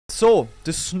So,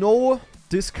 the Snow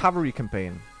Discovery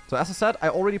Campaign. So as I said, I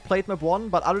already played map 1,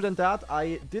 but other than that,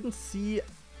 I didn't see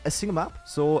a single map.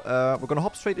 So we're gonna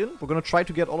hop straight in. We're gonna try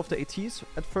to get all of the ATs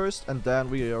at first, and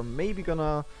then we are maybe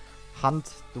gonna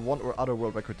hunt the one or other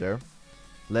world record there.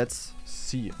 Let's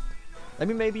see. Let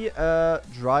me maybe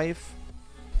drive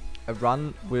a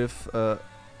run with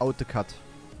out the cut.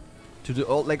 To do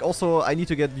like also, I need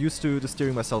to get used to the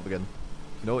steering myself again.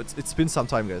 You know, it's been some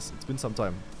time, guys. It's been some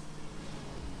time.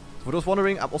 For those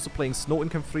wondering, I'm also playing Snow in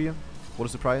Camp 3. What a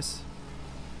surprise.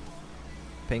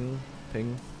 Ping,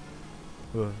 ping.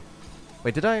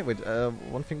 Wait, did I? Wait,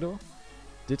 one thing though.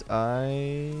 Did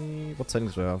I... What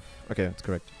settings do I have? Okay, it's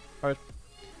correct. Alright.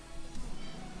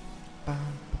 So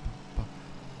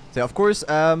yeah, of course,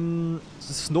 the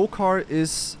Snow car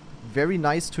is very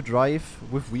nice to drive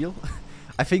with wheel.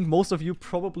 I think most of you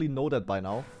probably know that by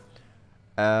now.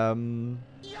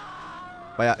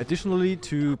 But yeah, additionally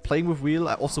to playing with wheel,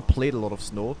 I also played a lot of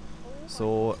Snow.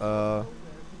 So,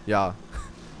 yeah.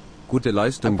 Gute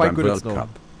Leistung beim World Cup.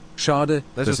 Schade,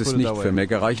 dass es nicht für mehr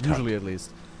gereicht hat. Usually at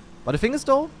least. But the thing is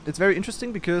though, it's very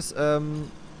interesting because,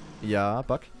 yeah,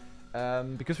 bug.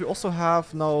 Because we also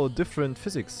have now different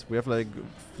physics. We have like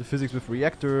the physics with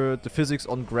reactor, the physics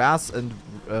on grass and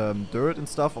dirt and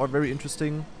stuff are very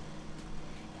interesting.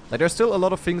 Like there's still a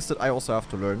lot of things that I also have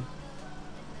to learn.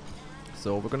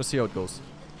 So we're gonna see how it goes.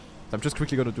 I'm just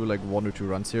quickly gonna do like 1 or 2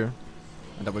 runs here.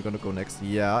 And then we're gonna go next.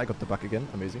 Yeah, I got the bug again.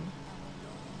 Amazing.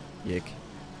 Yik.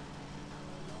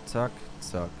 Zack,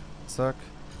 zack, zack.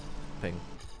 Ping.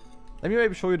 Let me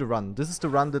maybe show you the run. This is the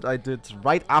run that I did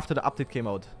right after the update came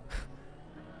out.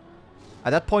 At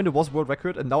that point it was world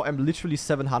record, and now I'm literally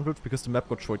 700 because the map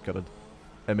got shortcutted.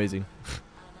 Amazing.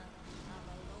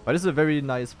 But this is a very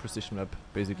nice precision map,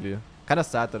 basically. Kinda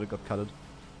sad that it got cutted.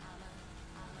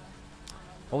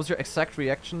 What was your exact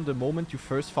reaction the moment you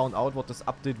first found out what this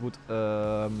update would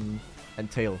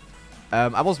entail?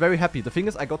 I was very happy. The thing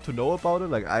is, I got to know about it.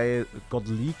 Like, I got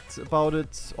leaked about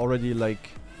it already, like,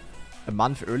 a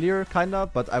month earlier, kinda.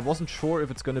 But I wasn't sure if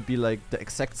it's gonna be, like, the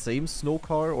exact same Snow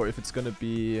car or if it's gonna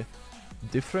be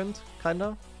different,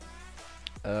 kinda.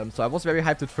 So I was very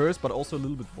hyped at first, but also a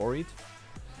little bit worried.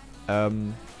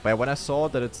 But when I saw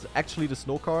that it's actually the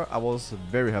Snow car, I was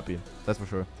very happy. That's for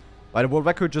sure. But the world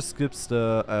record just skips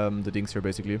the dings here,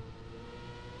 basically.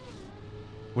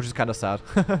 Which is kind of sad.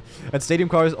 And stadium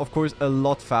car is, of course, a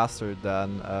lot faster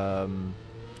than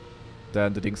the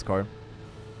dings car.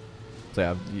 So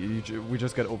yeah, we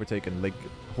just get overtaken. Like,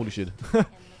 holy shit.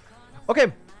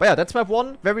 Okay, but yeah, that's map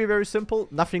 1. Very, very simple.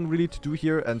 Nothing really to do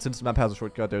here. And since the map has a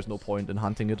shortcut, there's no point in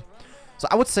hunting it. So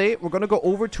I would say we're gonna go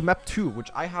over to map 2,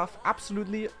 which I have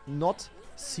absolutely not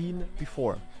seen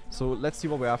before. So let's see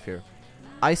what we have here.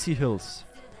 Icy Hills.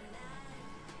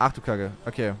 Ach du Kacke.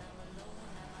 Okay.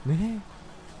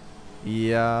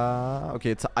 Yeah. Okay,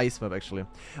 it's an ice map actually.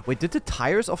 Wait, did the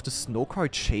tires of the Snow car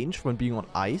change when being on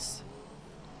ice?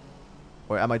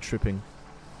 Or am I tripping?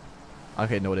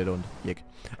 Okay, no they don't. Yuck.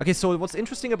 Okay, so what's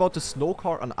interesting about the Snow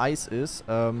car on ice is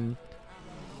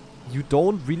you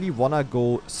don't really wanna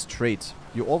go straight.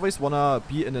 You always wanna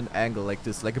be in an angle like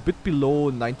this, like a bit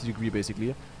below 90 degree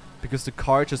basically, because the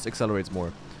car just accelerates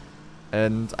more.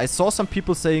 And I saw some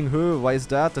people saying, huh, why is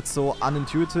that? That's so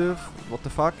unintuitive. What the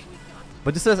fuck?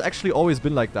 But this has actually always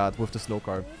been like that with the Snow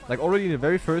car. Like already in the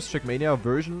very first TrackMania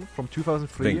version from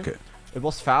 2003, it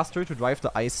was faster to drive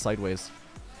the ice sideways.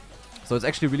 So it's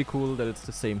actually really cool that it's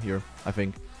the same here, I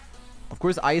think. Of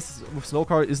course, ice with Snow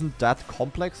car isn't that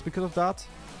complex because of that,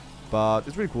 but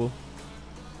it's really cool.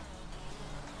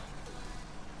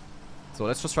 So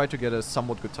let's just try to get a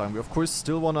somewhat good time. We of course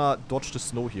still wanna dodge the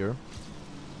snow here.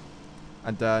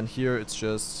 And then here it's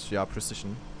just, yeah,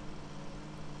 precision.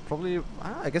 Probably,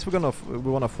 I guess we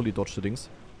wanna fully dodge the things.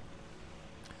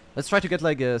 Let's try to get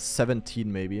like a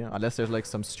 17 maybe, unless there's like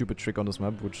some stupid trick on this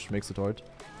map, which makes it hard.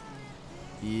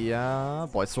 Yeah,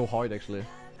 boy, it's so hard actually.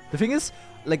 The thing is,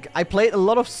 like, I played a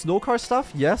lot of Snow car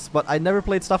stuff, yes, but I never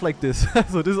played stuff like this.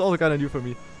 So this is also kind of new for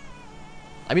me.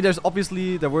 I mean,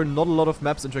 there were not a lot of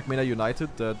maps in TrackMania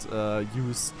United that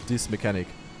use this mechanic.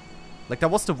 Like, there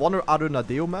was the one or other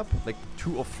Nadeo map, like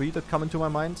 2 or 3 that come into my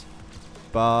mind.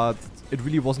 But it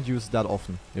really wasn't used that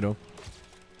often, you know.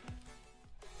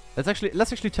 Let's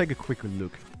actually take a quick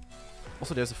look.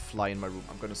 Also, there's a fly in my room.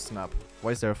 I'm gonna snap.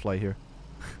 Why is there a fly here?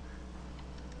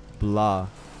 Blah.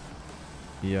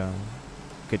 Yeah.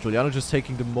 Okay, Giuliano just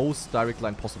taking the most direct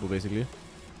line possible, basically.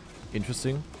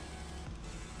 Interesting.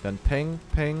 Then ping,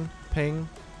 ping, ping,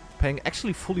 ping.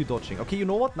 Actually fully dodging. Okay, you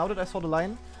know what? Now that I saw the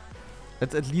line,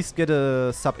 let's at least get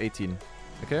a sub 18.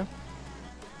 Okay?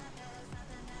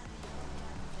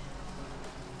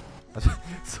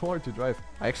 It's so hard to drive.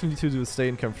 I actually need to stay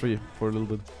in Camp 3 for a little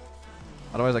bit.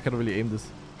 Otherwise, I can't really aim this.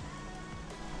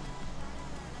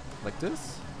 Like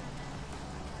this?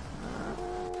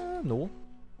 No.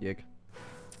 Yeg.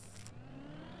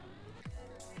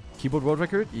 Keyboard world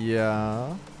record?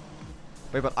 Yeah.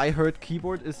 Wait, but I heard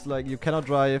keyboard is like you cannot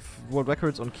drive world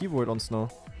records on keyboard on snow.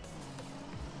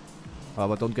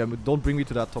 But don't bring me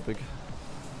to that topic.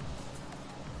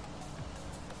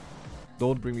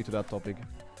 Don't bring me to that topic.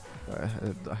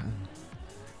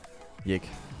 Yeg.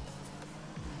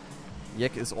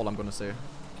 Yeg is all I'm gonna say.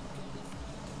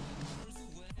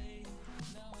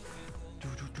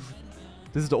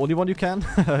 This is the only one you can?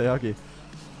 Yeah, okay.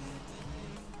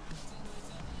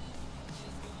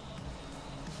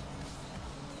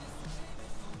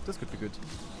 This could be good.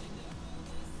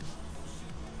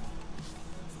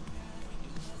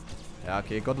 Yeah,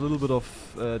 okay, got a little bit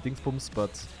of dingsbums,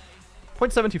 but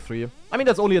 0.73. I mean,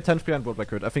 that's only a 10th behind world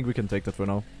record. I think we can take that for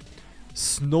now.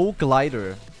 Snow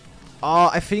glider.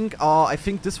 I think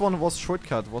this one was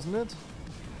shortcut, wasn't it?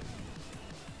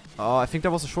 I think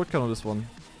there was a shortcut on this one.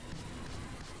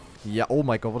 Yeah, oh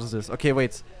my god, what is this? Okay,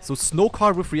 wait. So, snow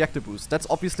car with reactor boost. That's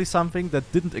obviously something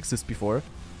that didn't exist before.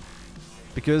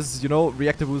 Because, you know,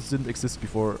 reactor boost didn't exist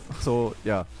before. So,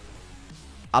 yeah.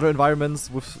 Other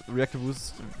environments with reactor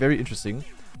boost, very interesting.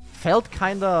 Felt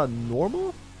kinda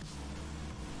normal?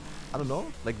 I don't know.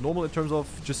 Like, normal in terms of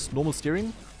just normal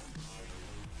steering.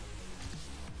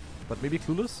 But maybe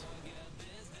clueless?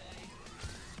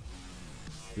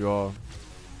 Yeah.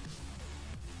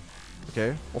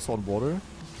 Okay, also on water.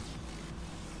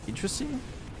 Interesting.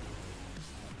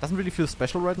 Doesn't really feel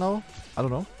special right now. I don't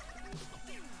know.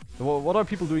 What are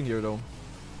people doing here though?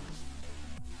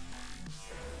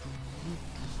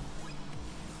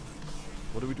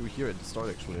 What do we do here at the start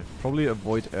actually? Probably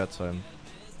avoid airtime.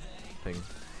 Thing.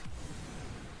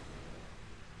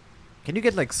 Can you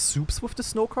get like soups with the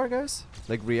snow car, guys?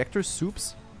 Like reactor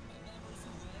soups?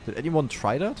 Did anyone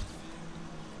try that?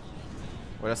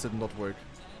 Or does it not work?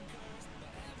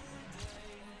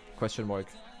 Question mark.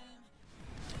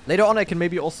 Later on I can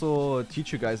maybe also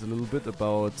teach you guys a little bit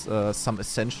about some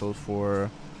essential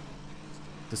for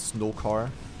the snow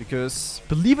car. Because,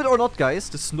 believe it or not guys,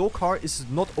 the snow car is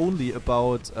not only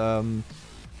about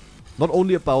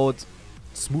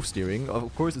smooth steering.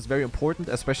 Of course it's very important,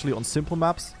 especially on simple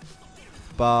maps.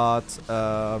 But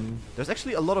there's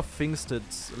actually a lot of things that,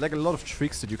 like a lot of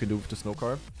tricks that you can do with the snow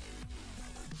car.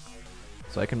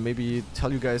 So I can maybe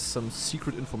tell you guys some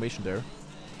secret information there.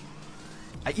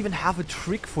 I even have a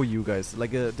trick for you guys,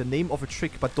 like the name of a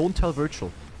trick, but don't tell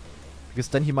Virtual. Because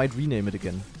then he might rename it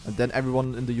again. And then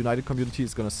everyone in the United community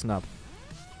is gonna snap.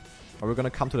 Or we're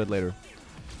gonna come to that later.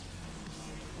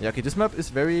 Yeah, okay, this map is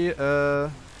very,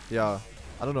 yeah,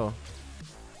 I don't know.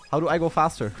 How do I go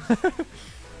faster?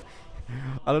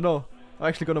 I don't know. I'm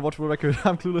actually gonna watch world record.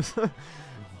 I'm clueless.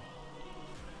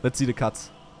 Let's see the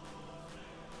cuts.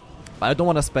 But I don't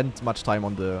wanna spend much time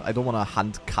on the... I don't wanna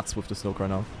hunt cuts with the snow car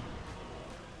now.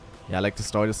 Yeah, like the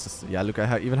start is just... Yeah, look,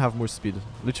 I even have more speed.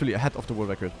 Literally ahead of the world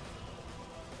record.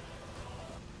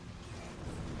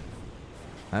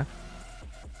 Huh?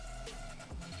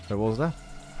 What was that?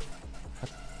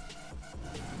 What?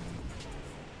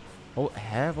 Oh,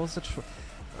 what was that?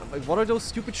 What are those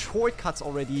stupid shortcuts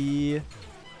already?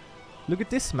 Look at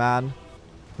this, man.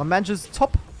 My man just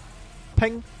top.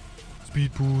 Peng.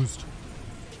 Speed boost.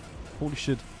 Holy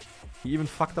shit. He even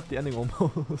fucked up the ending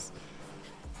almost.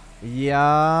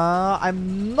 Yeah,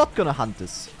 I'm not gonna hunt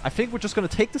this. I think we're just gonna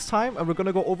take this time and we're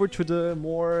gonna go over to the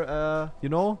more, you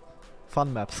know,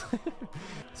 fun maps.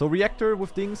 So reactor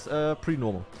with things, pretty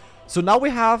normal. So now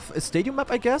we have a stadium map,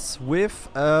 I guess, with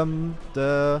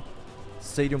the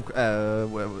stadium,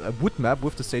 a wood map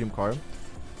with the stadium car.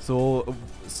 So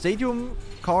stadium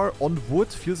car on wood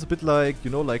feels a bit like, you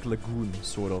know, like Lagoon,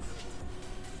 sort of.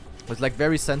 It's like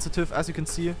very sensitive, as you can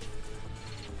see.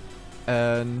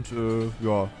 And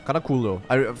yeah, kind of cool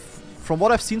though. From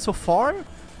what I've seen so far,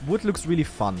 wood looks really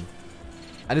fun.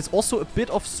 And it's also a bit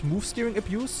of smooth steering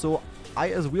abuse, so I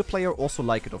as a wheel player also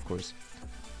like it, of course.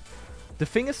 The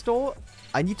thing is though,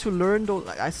 I need to learn though,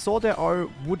 I saw there are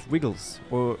wood wiggles,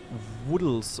 or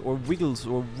woodles, or wiggles,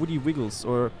 or woody wiggles,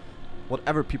 or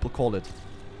whatever people call it.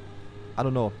 I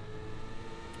don't know.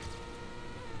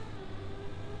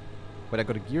 But I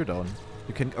got a gear down.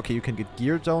 You can, okay, you can get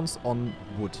gear downs on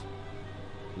wood.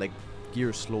 Like,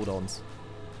 gear slowdowns.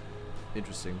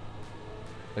 Interesting.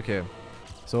 Okay.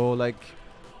 So, like,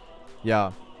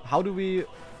 yeah. How do we...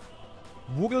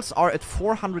 Woogles are at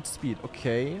 400 speed.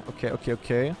 Okay,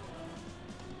 okay.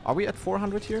 Are we at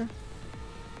 400 here?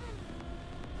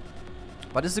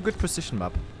 But this is a good precision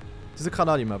map. This is a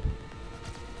Granadi map.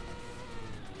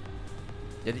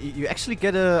 Yeah, you actually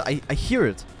get a... I hear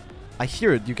it. I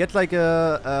hear it. You get like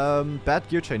a bad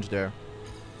gear change there.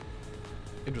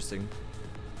 Interesting.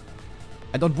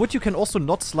 And on wood you can also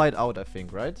not slide out, I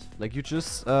think, right? Like you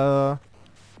just have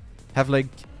like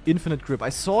infinite grip. I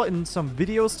saw in some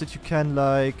videos that you can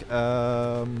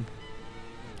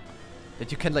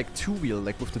like two-wheel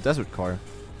like with the desert car.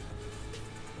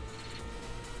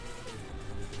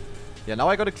 Yeah, now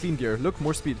I got a clean gear. Look,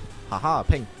 more speed. Haha,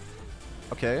 ping.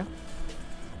 Okay.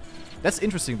 That's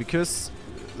interesting because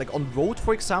like on road,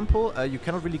 for example, you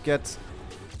cannot really get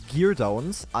gear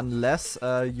downs unless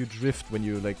you drift when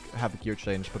you like have a gear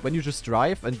change. But when you just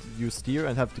drive and you steer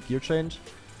and have the gear change,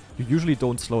 you usually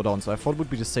don't slow down. So I thought it would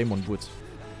be the same on wood.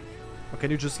 Or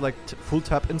can you just like full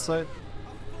tap inside?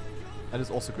 And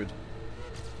it's also good.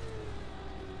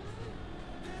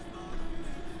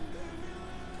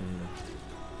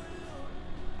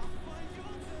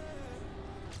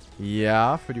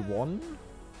 Yeah, 31.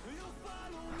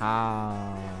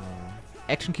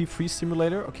 Action key free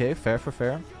simulator. Okay, fair for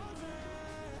fair.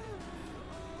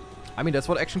 I mean, that's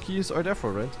what action keys are there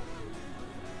for, right?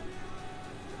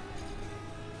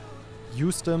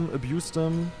 Use them, abuse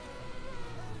them.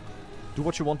 Do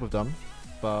what you want with them.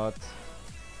 But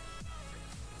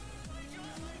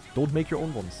don't make your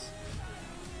own ones.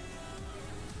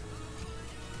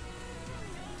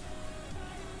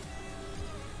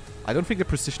 I don't think the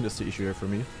precision is the issue here for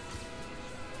me.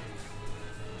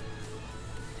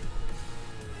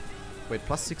 Wait,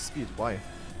 plus 6 speed, why?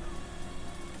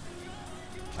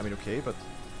 I mean, okay, but...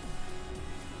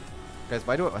 Guys,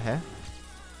 why do I... Huh?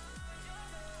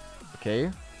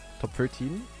 Okay, top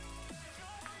 13.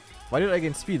 Why did I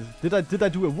gain speed? Did I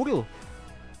do a wiggle?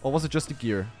 Or was it just a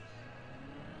gear?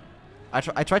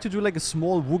 I tried to do like a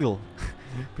small wiggle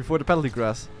before the penalty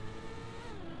grass.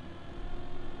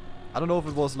 I don't know if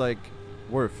it was like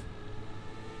worth.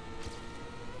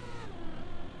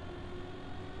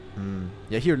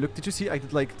 Yeah, here, look, did you see? I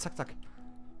did like zack zack.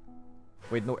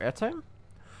 Wait, no airtime?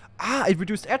 Ah, it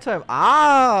reduced airtime.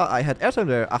 Ah, I had airtime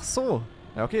there. Ach so.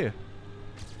 Okay.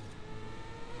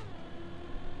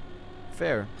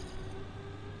 Fair.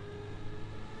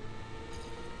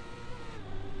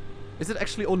 Is it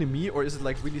actually only me, or is it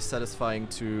like really satisfying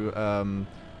to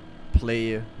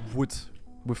play wood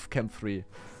with Cam 3?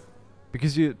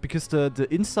 Because the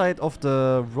inside of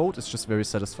the road is just very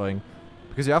satisfying.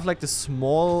 Because you have like this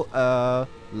small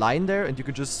line there, and you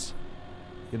can just,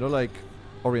 you know, like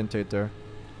orientate there.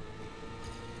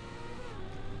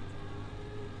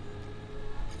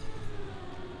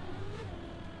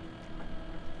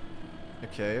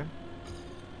 Okay.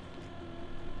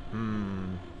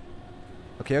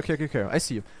 Okay. I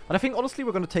see. And I think honestly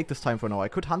we're gonna take this time for now. I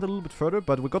could hunt a little bit further,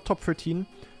 but we got top 13. I'm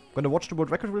gonna watch the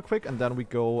world record real quick, and then we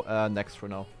go next for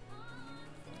now.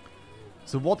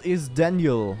 So what is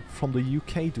Daniel from the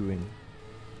UK doing?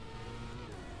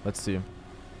 Let's see.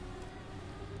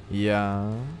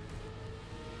 Yeah.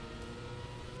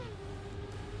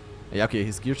 Yeah, okay,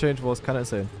 his gear change was kinda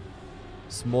insane.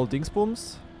 Small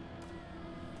dingsbums.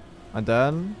 And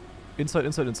then inside.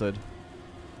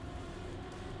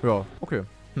 Yeah, okay.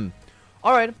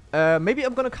 Alright, maybe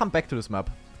I'm gonna come back to this map.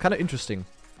 Kinda interesting.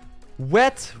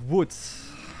 Wet wood.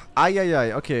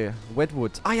 Ay, okay. Wet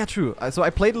wood. Ah, yeah, true. So I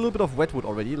played a little bit of wet wood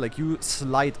already. Like, you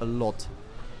slide a lot.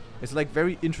 It's, like,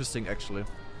 very interesting, actually.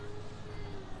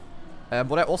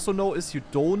 What I also know is you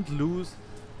don't lose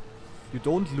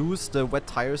the wet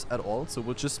tires at all. So it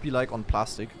will just be, like, on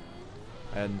plastic.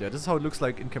 And, yeah, this is how it looks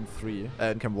like in Camp 3.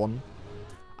 In Camp 1.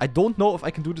 I don't know if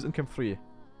I can do this in Camp 3.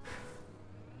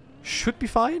 Should be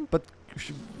fine, but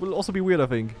will also be weird, I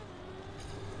think.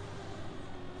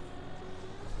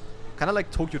 Kinda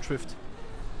like Tokyo Drift.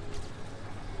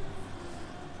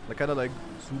 Like kinda like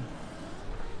zoom.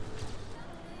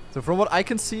 So from what I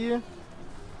can see, like,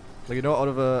 you know, out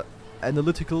of a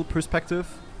analytical perspective,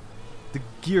 the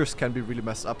gears can be really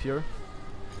messed up here.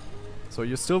 So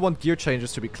you still want gear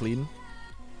changes to be clean.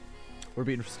 Will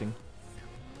be interesting.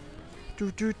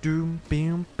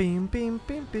 Bim.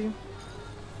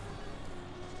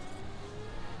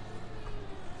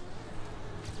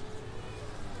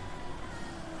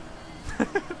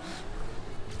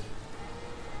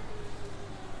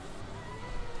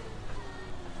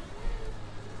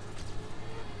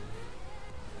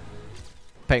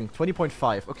 Peng,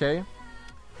 20.5, okay.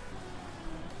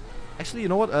 Actually, you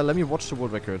know what? Let me watch the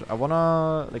world record. I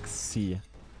wanna, like, see.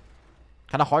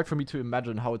 Kinda hard for me to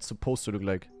imagine how it's supposed to look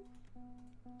like.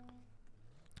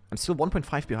 I'm still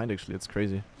 1.5 behind, actually. It's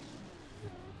crazy.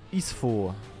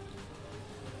 ISFO.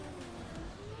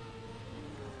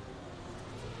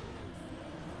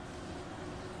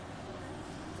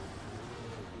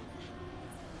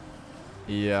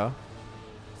 Yeah.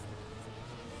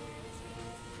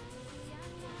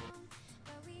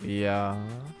 Yeah.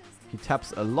 He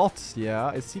taps a lot. Yeah,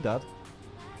 I see that.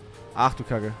 Ach du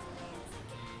Kacke.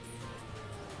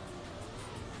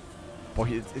 Boah,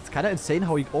 it's kind of insane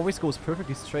how he always goes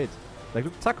perfectly straight. Like,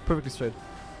 look, zack, perfectly straight.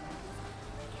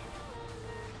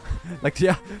 Like,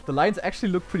 yeah, the lines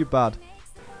actually look pretty bad.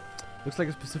 Looks like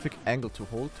a specific angle to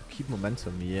hold to keep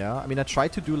momentum. Yeah, I mean, I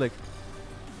tried to do, like,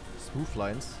 smooth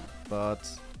lines, but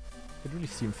it really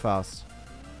seemed fast.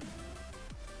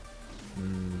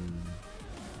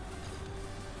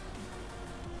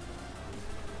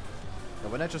 Now,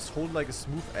 when I just hold, like, a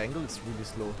smooth angle, it's really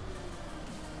slow.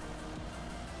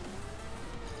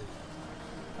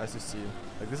 As you see.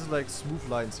 Like, this is, like, smooth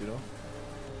lines, you know?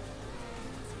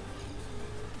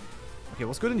 Okay, it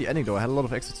was good in the ending, though. I had a lot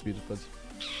of exit speed, but...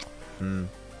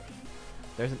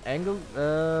 There's an angle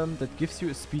that gives you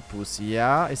a speed boost.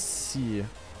 Yeah, I see.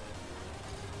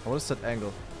 What is that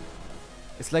angle?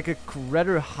 It's like a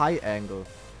rather high angle.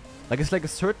 Like, it's like a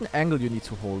certain angle you need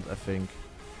to hold, I think.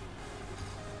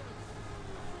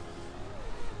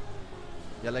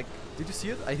 Yeah, like, did you see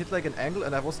it? I hit like an angle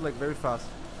and I was like very fast.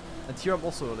 And here I'm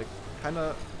also like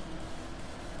kinda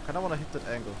wanna hit that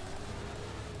angle.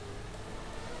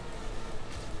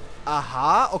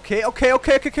 Aha, okay.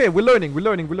 We're learning.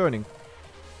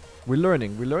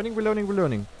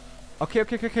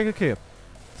 Okay.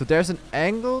 So there's an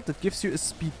angle that gives you a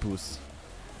speed boost.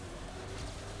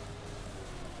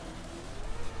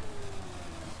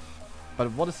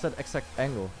 But what is that exact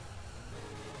angle?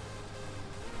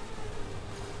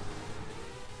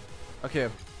 Okay,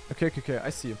 I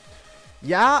see.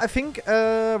 Yeah, I think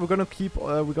we're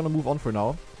gonna move on for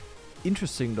now.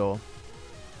 Interesting though.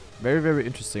 Very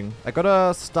interesting. I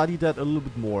gotta study that a little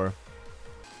bit more.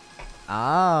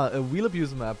 Ah, a wheel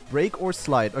abuse map. Brake or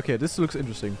slide. Okay, this looks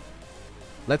interesting.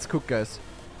 Let's cook, guys.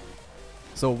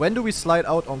 So when do we slide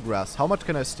out on grass? How much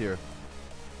can I steer?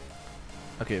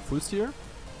 Okay, full steer.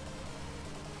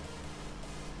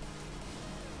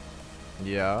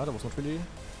 Yeah, that was not really...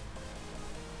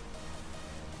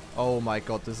 Oh my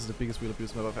god, this is the biggest wheel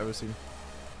abuse map I've ever seen.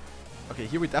 Okay,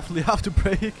 here we definitely have to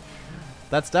brake.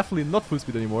 That's definitely not full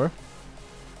speed anymore.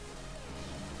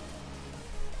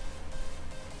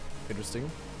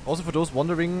 Interesting. Also, for those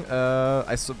wondering,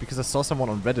 because I saw someone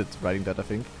on Reddit writing that, I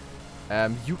think.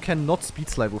 You cannot speed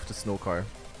slide with the snow car.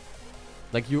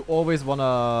 Like, you always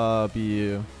wanna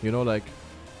be, you know, like,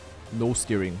 no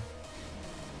steering.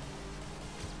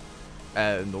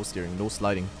 No steering, no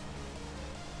sliding.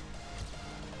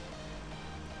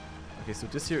 Okay, so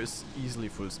this here is easily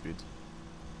full speed.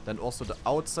 Then also the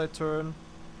outside turn.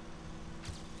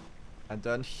 And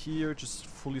then here just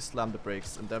fully slam the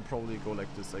brakes and then probably go like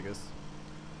this, I guess.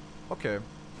 Okay.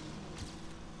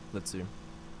 Let's see.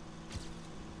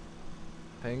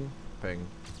 Peng, peng.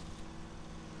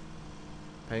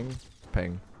 Peng,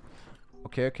 peng.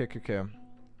 Okay.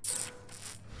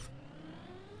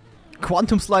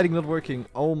 Quantum sliding not working.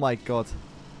 Oh my god.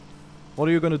 What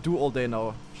are you gonna do all day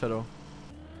now, Shadow?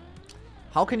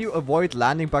 How can you avoid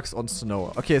landing bugs on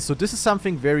snow? Okay, so this is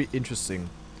something very interesting.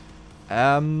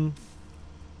 How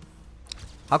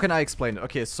can I explain it?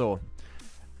 Okay, so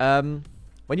when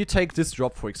you take this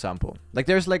drop, for example, like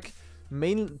there's like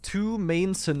two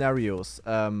main scenarios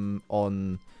on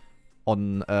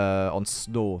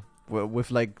snow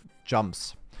with like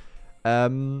jumps.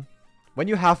 When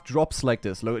you have drops like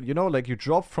this, you know, like you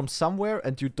drop from somewhere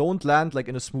and you don't land like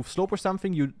in a smooth slope or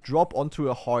something, you drop onto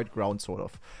a hard ground sort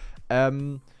of.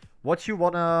 What you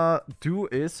wanna do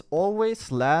is always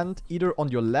land either on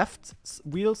your left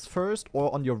wheels first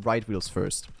or on your right wheels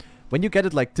first. When you get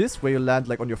it like this, where you land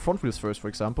like on your front wheels first, for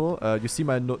example, you see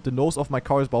the nose of my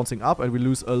car is bouncing up and we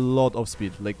lose a lot of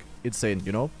speed, like insane,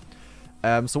 you know?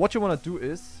 So what you wanna do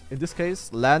is, in this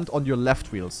case, land on your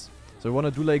left wheels. So you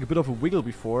wanna do like a bit of a wiggle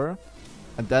before,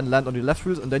 and then land on your left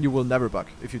wheels, and then you will never bug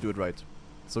if you do it right.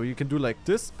 So you can do like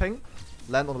this, peng,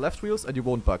 land on the left wheels, and you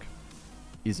won't bug.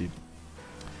 Easy.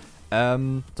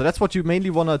 So that's what you mainly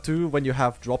wanna do when you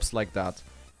have drops like that,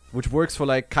 which works for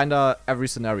like kinda every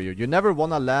scenario. You never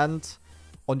wanna land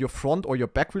on your front or your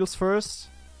back wheels first.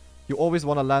 You always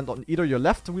wanna land on either your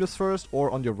left wheels first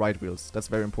or on your right wheels. That's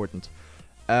very important.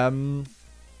 When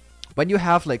you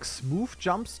have like smooth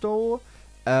jumps though,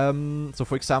 so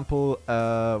for example,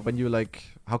 when you like,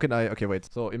 how can I, okay wait,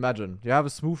 so imagine you have a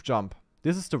smooth jump.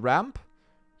 This is the ramp,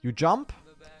 you jump,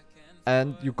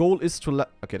 and your goal is to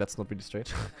okay, that's not really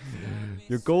straight.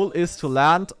 Your goal is to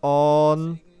land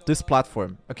on this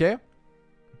platform, okay?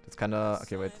 It's kinda,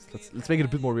 okay wait, let's make it a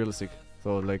bit more realistic.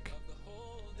 So like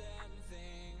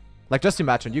just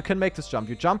imagine, you can make this jump.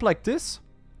 You jump like this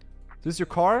is your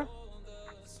car,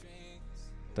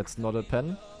 That's not a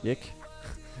pen. Yick.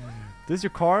 This is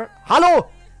your car. Hello!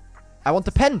 I want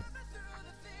the pen!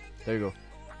 There you go.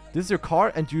 This is your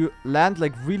car and you land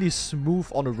like really smooth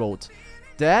on a road.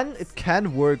 Then it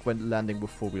can work when landing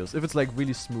with 4 wheels. If it's like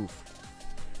really smooth.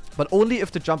 But only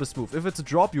if the jump is smooth. If it's a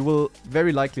drop, you will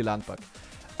very likely land back.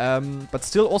 But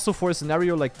still, also for a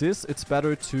scenario like this, it's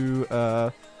better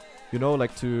to, you know,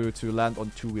 like to land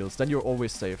on 2 wheels. Then you're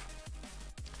always safe.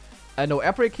 No,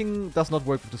 air braking does not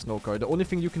work with the snow car. The only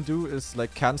thing you can do is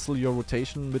like cancel your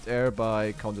rotation mid-air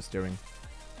by counter steering.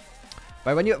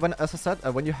 But as I said,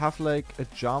 when you have like a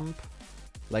jump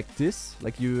like this,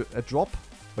 like a drop,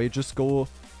 where you just go,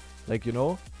 like, you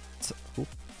know, oh,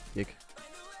 yick.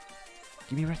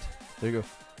 Give me red. There you go.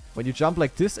 When you jump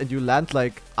like this and you land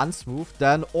like unsmooth,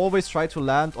 then always try to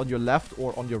land on your left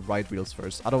or on your right wheels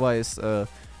first. Otherwise,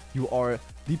 you are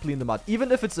deeply in the mud.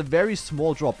 Even if it's a very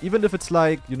small drop, even if it's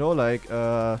like, you know, like,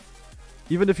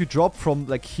 even if you drop from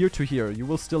like here to here, you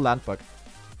will still land back.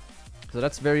 So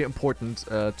that's very important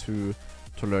to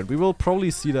learn. We will probably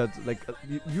see that, like,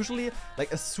 usually,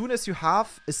 like, as soon as you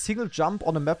have a single jump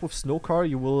on a map with snow car,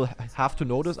 you will have to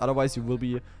notice, otherwise you will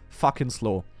be fucking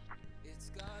slow.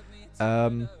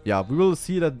 Yeah, we will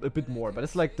see that a bit more, but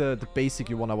it's like the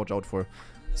basic you want to watch out for.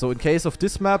 So in case of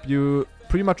this map, you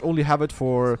pretty much only have it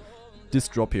for this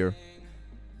drop here.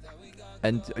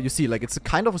 And you see, like, it's a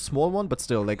kind of a small one, but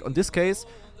still, like, on this case,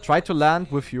 try to land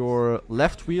with your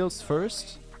left wheels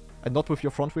first, and not with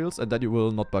your front wheels, and then you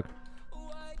will not bug.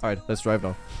 Alright, let's drive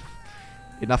now.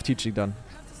 Enough teaching done.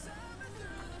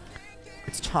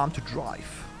 It's time to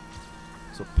drive.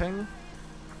 So ping.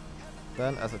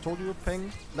 Then, as I told you,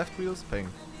 ping. Left wheels, ping.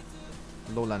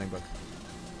 No landing bug.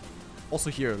 Also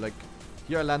here, like,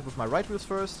 here I land with my right wheels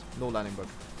first, no landing bug.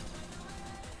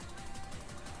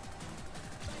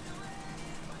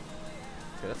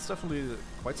 Okay, that's definitely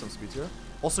quite some speed here.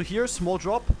 Also here, small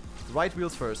drop, right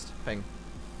wheels first, ping.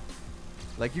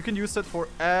 Like, you can use that for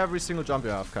every single jump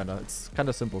you have, kinda. It's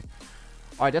kinda simple.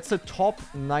 Alright, that's the top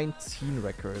 19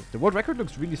 record. The world record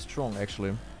looks really strong,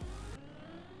 actually.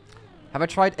 Have I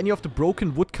tried any of the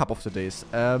broken wood cup of the days?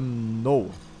 No.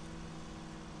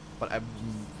 But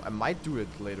I might do it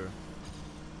later.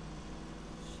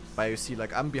 But you see,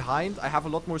 like, I'm behind. I have a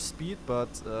lot more speed, but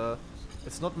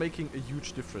it's not making a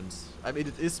huge difference. I mean,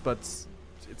 it is, but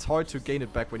it's hard to gain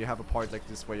it back when you have a part like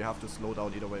this where you have to slow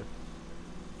down either way.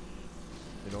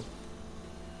 You know?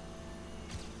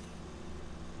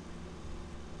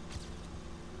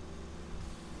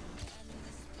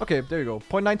 Okay, there you go.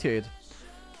 0.98.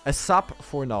 A sub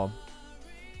for now.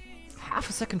 Half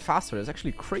a second faster. That's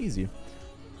actually crazy.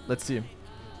 Let's see.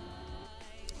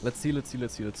 Let's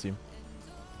see.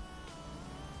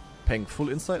 Peng, full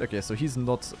inside? Okay, so he's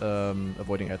not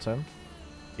avoiding airtime.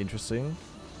 Interesting.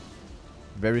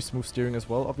 Very smooth steering as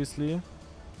well, obviously.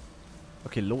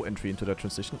 Okay, low entry into that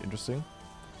transition. Interesting.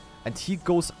 And he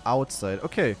goes outside.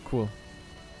 Okay, cool.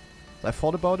 I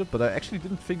thought about it, but I actually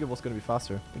didn't think it was going to be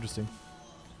faster. Interesting.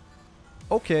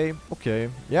 Okay, okay.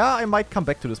 Yeah, I might come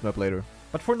back to this map later.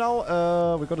 But for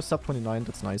now, we got a sub 29.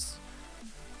 That's nice.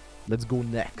 Let's go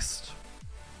next.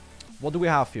 What do we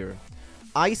have here?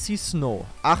 Icy snow.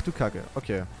 Ach du Kacke.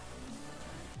 Okay.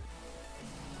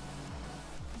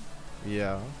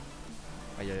 Yeah.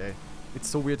 Ay. It's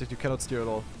so weird that you cannot steer at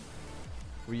all.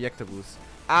 Reactor boost.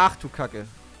 Ach du Kacke.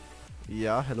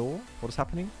 Yeah, hello? What is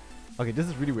happening? Okay, this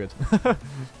is really weird.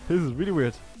 This is really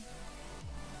weird.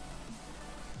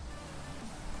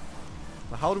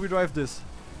 Now, how do we drive this?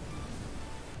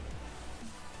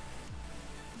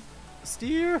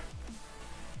 Steer!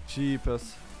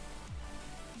 Jeepers.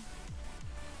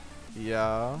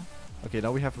 Yeah. Okay,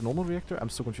 now we have a normal reactor. I'm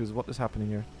so confused. What is happening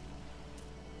here?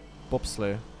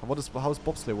 Bobsleigh. How is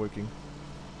bobsleigh working?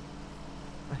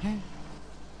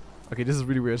 Okay, this is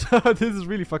really weird. This is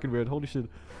really fucking weird. Holy shit.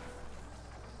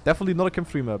 Definitely not a Chem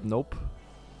 3 map. Nope.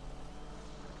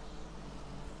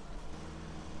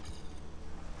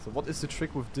 So what is the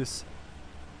trick with this?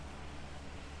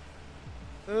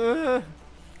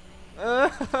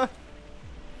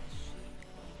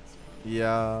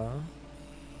 Yeah.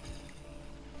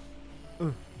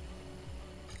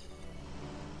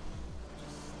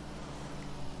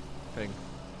 Ping.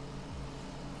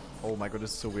 Oh my god,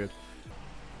 this is so weird.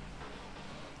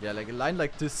 Yeah, like a line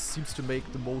like this seems to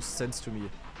make the most sense to me.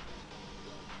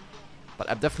 But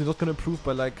I'm definitely not gonna improve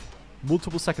by like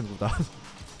multiple seconds with that.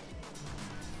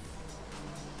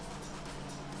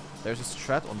 There's a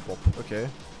strat on Bob. Okay.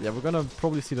 Yeah, we're gonna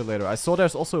probably see that later. I saw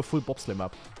there's also a full bobsleigh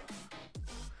map.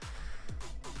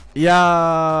 Yeah,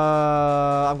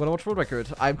 I'm gonna watch world record.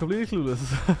 I'm completely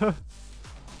clueless.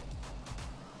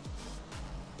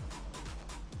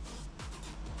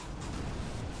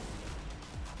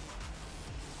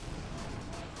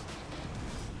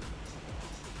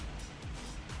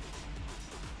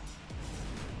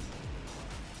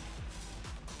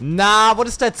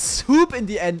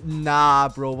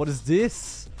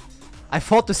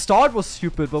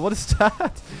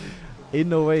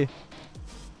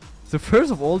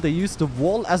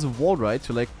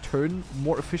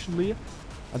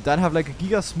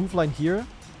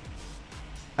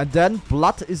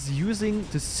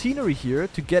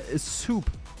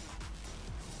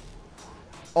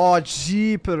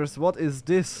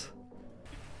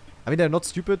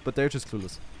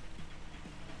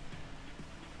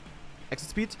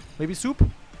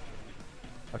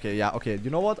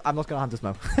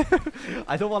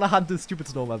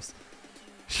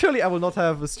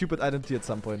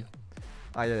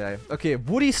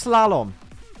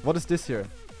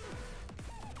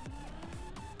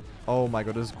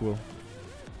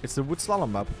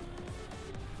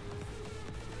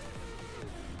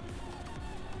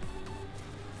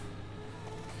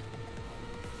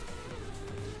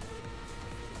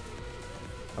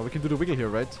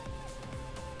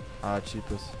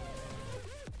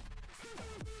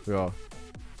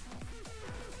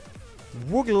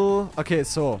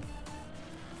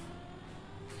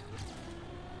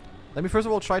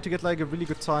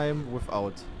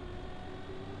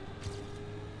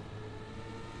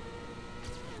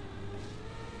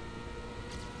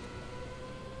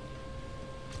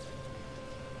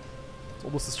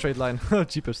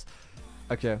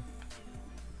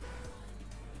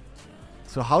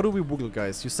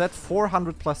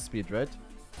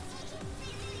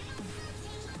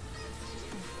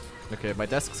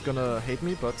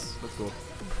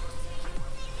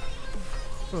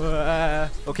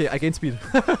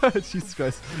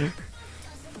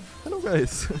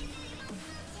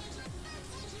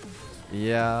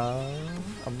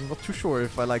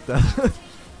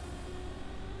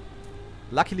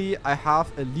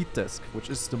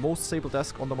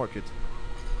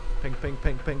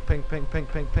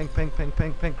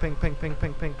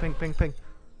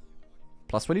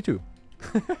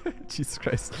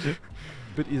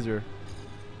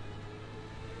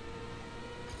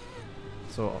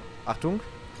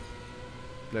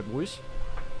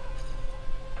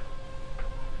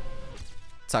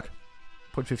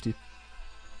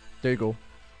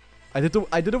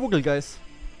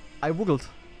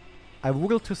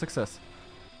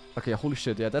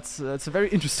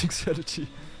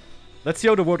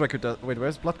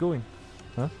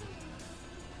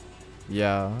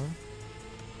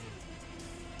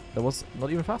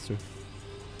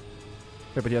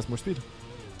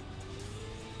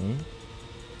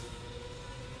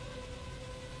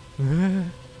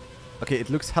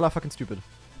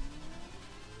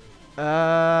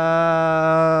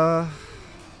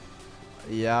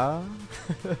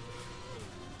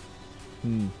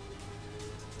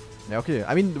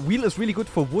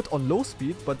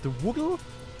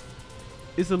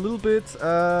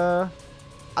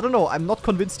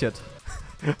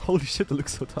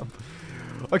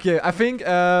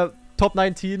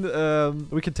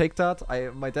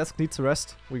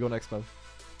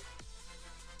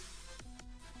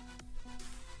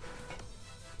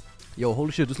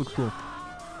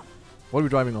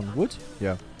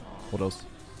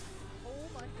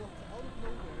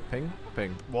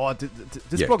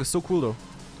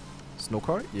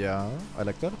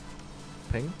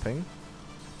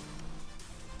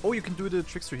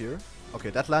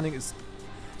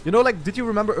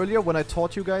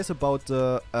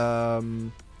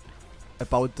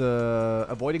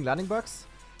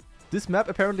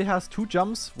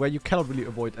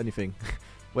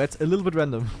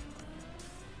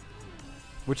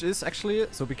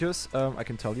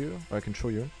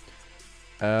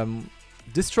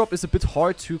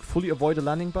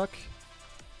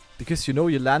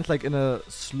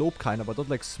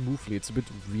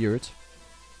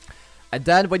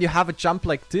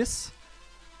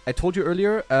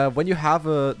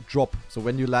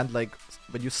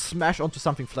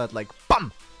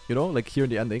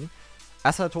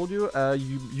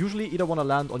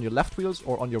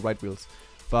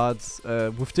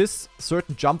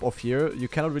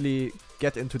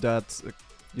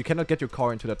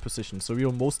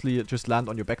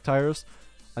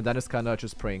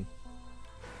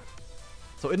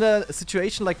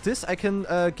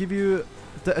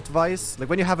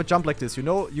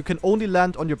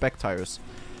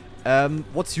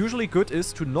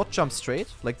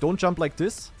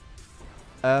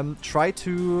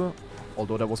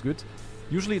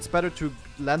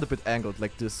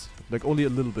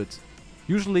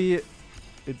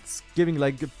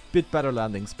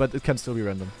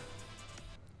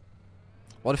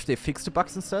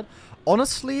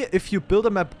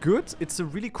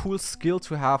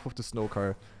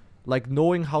 like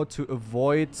knowing how to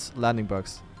avoid landing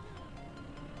bugs.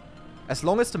 As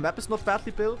long as the map is not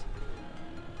badly built,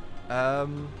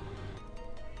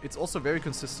 it's also very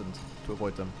consistent to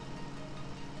avoid them.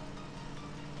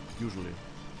 Usually.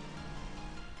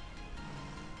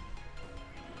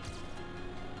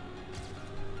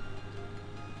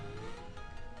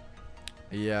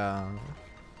 Yeah.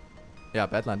 Yeah,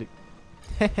 bad landing.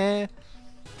 Hehe.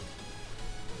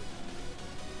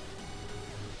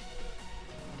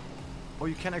 Oh,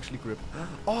 you can actually grip.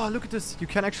 Oh, look at this. You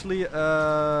can actually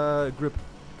grip.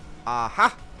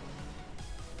 Aha.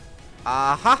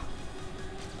 Aha.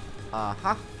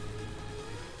 Aha.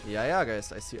 Yeah,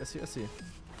 guys. I see.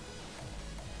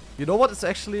 You know what? It's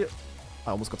actually...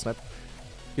 I almost got sniped.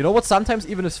 You know what sometimes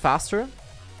even is faster?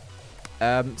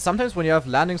 Sometimes when you have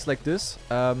landings like this,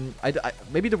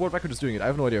 maybe the world record is doing it, I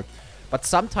have no idea. But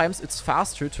sometimes it's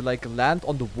faster to like land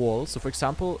on the wall. So for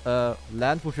example,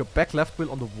 land with your back left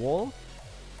wheel on the wall.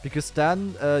 Because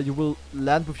then you will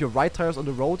land with your right tires on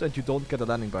the road and you don't get a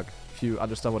landing bug. If you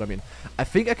understand what I mean. I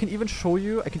think I can even show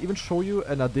you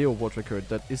an Adeo world record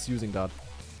that is using that.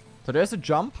 So there's a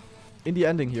jump in the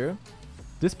ending here.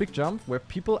 This big jump where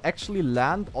people actually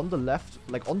land on the left,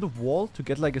 like on the wall to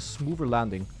get like a smoother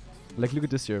landing. Like look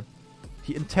at this here.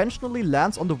 He intentionally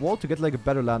lands on the wall to get like a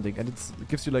better landing and it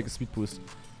gives you like a speed boost.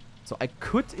 So I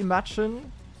could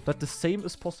imagine that the same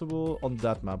is possible on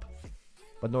that map.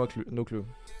 But no clue.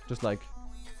 Just like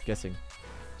guessing.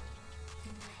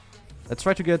 Let's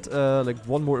try to get like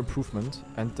one more improvement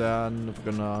and then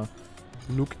we're gonna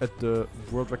look at the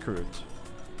world record.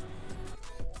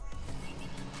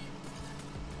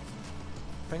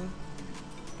 Ping.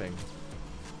 Ping.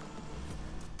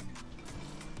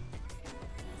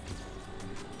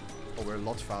 Oh, we're a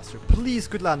lot faster. Please,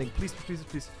 good landing. Please.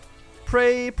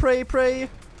 Pray.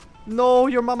 No,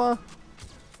 your mama.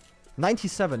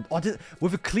 97. Oh,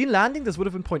 with a clean landing, this would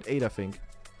have been 0.8, I think.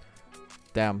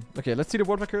 Damn. Okay, let's see the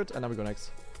world record, and then we go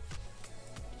next.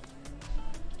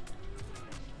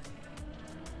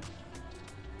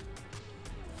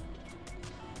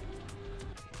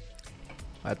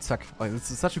 I'd suck. Oh,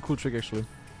 this is such a cool trick, actually.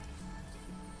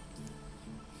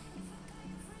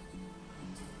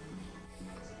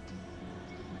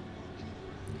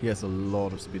 He has a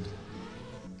lot of speed.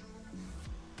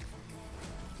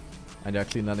 And yeah,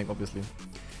 clean landing, obviously.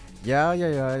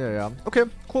 Yeah. Okay,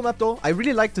 cool map though. I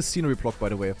really like the scenery block, by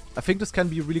the way. I think this can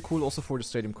be really cool also for the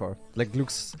stadium car. Like,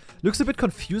 looks a bit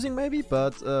confusing maybe,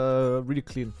 but really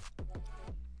clean.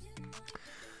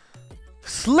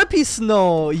 Slippy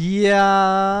Snow!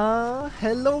 Yeah!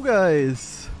 Hello,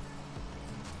 guys!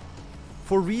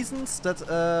 For reasons that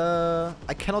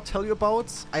I cannot tell you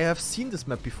about, I have seen this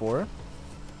map before.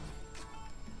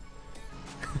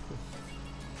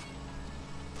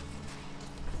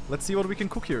 Let's see what we can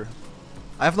cook here.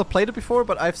 I have not played it before,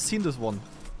 but I've seen this one.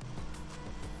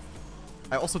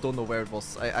 I also don't know where it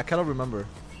was. I cannot remember.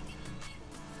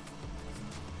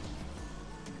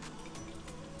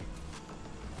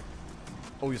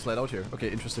 Oh, you slide out here. Okay,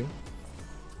 interesting.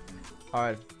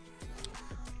 Alright.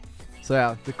 So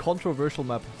yeah, the controversial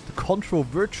map. The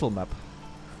controversial map.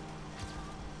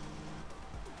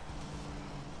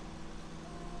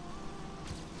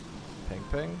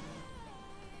 Ping.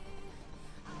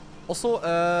 Also,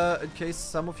 in case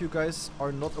some of you guys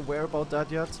are not aware about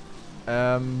that yet,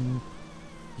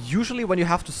 usually when you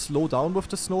have to slow down with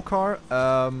the snow car,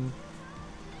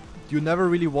 you never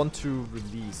really want to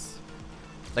release.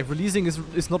 Like, releasing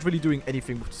is not really doing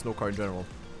anything with the snow car in general.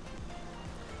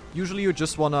 Usually you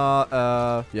just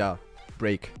wanna, yeah,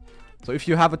 brake. So if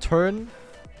you have a turn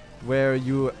where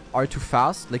you are too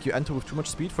fast, like you enter with too much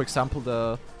speed, for example,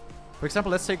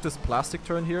 let's take this plastic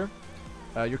turn here.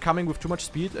 You're coming with too much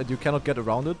speed and you cannot get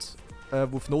around it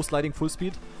with no sliding full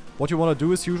speed. What you want to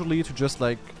do is usually to just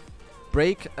like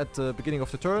brake at the beginning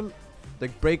of the turn,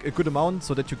 like brake a good amount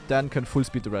so that you then can full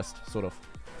speed the rest, sort of.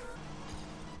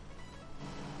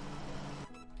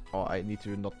 Oh, I need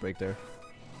to not brake there.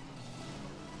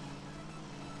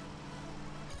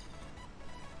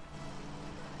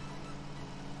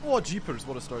 Oh, jeepers,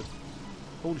 what a start.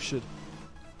 Holy shit.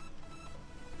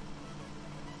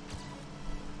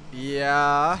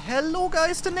 Yeah, hello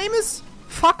guys, the name is...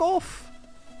 Fuck off!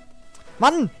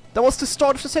 Mann, that was the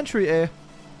start of the century, eh?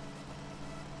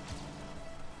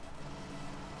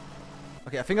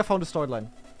 Okay, I think I found the start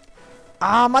line.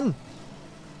 Ah, Mann!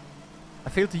 I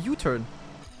failed the U-turn.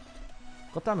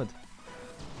 God damn it.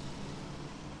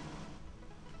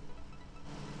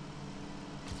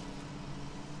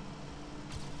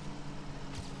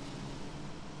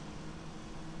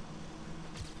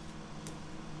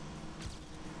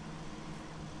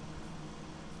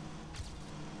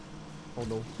 Oh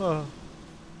no. Ah.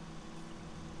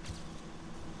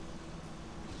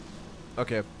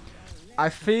 Okay. I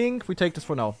think we take this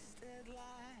for now.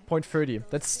 0.30.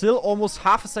 That's still almost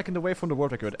half a second away from the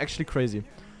world record. Actually crazy.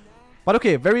 But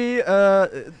okay, very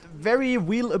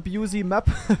wheel abusey map.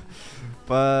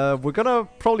 But we're gonna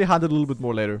probably hunt it a little bit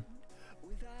more later.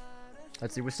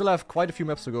 Let's see, we still have quite a few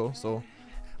maps to go, so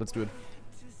let's do it.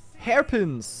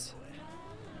 Hairpins!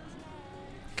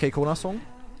 K-Kona song.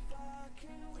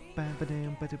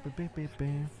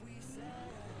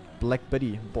 Black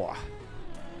Betty. Boah.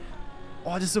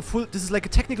 Oh, this is like a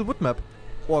technical wood map.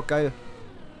 Oh, geil.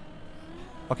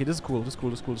 Okay, this is cool, this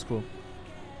is cool.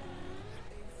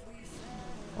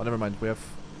 Oh, never mind, we have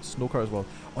snow car as well.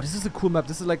 Oh, this is a cool map,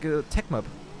 this is like a tech map.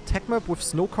 Tech map with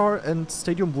snow car and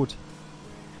stadium wood.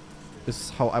 This is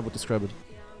how I would describe it.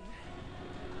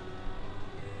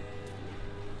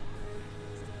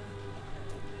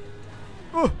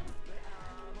 Oh!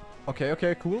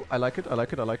 Okay, cool. I like it. Oh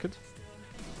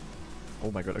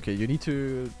my god, okay, you need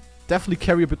to definitely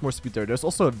carry a bit more speed there. There's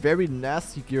also a very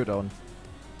nasty gear down.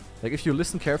 Like, if you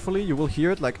listen carefully, you will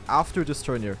hear it, like, after this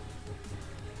turn here.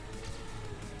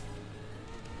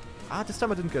 Ah, this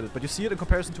time I didn't get it, but you see it in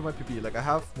comparison to my PB. Like, I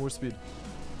have more speed.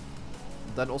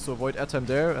 Then also avoid airtime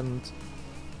there and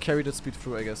carry that speed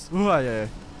through, I guess. Ooh, yeah.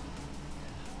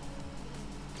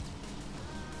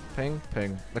 Peng.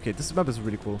 Okay, this map is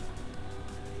really cool.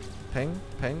 Peng.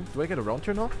 Do I get around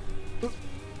here now?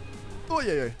 Oh,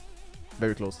 yeah.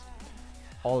 Very close.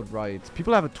 Alright.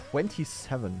 People have a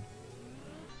 27.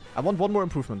 I want one more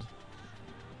improvement.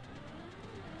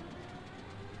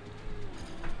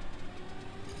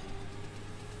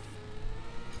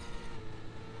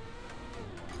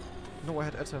 No, I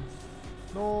had airtime.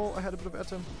 No, I had a bit of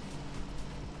airtime.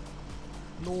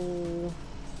 No.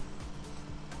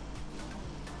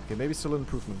 Okay, maybe still an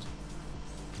improvement.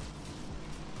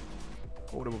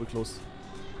 Oh, that will be close.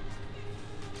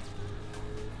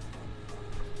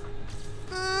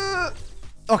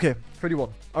 Okay, 31.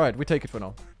 Alright, we take it for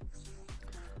now.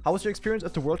 How was your experience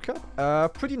at the World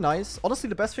Cup? Pretty nice. Honestly,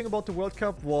 the best thing about the World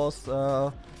Cup was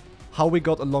how we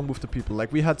got along with the people.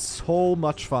 Like, we had so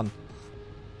much fun.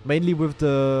 Mainly with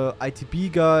the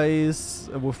ITB guys,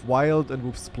 with Wild and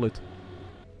with Split.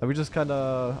 And we just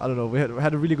kinda, I don't know, we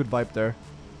had a really good vibe there.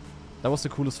 That was the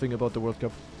coolest thing about the World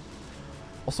Cup.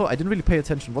 Also, I didn't really pay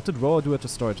attention. What did Roa do at the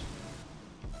start?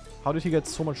 How did he get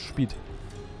so much speed?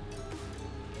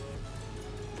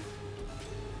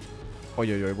 Oh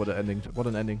yeah, what an ending. What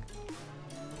an ending.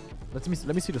 Let me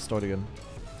see the start again.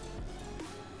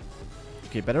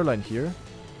 Okay, better line here.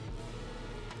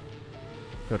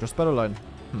 Yeah, just better line.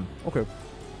 Okay.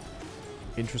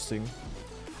 Interesting.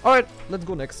 Alright, let's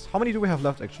go next. How many do we have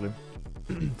left, actually?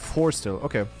 4 still.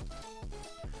 Okay.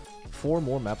 4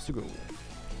 more maps to go.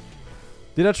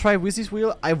 Did I try Wizzy's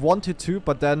wheel? I wanted to,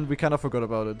 but then we kind of forgot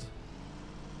about it.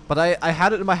 But I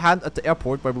had it in my hand at the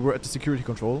airport while we were at the security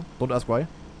control. Don't ask why.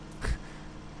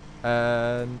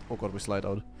 And... oh god, we slide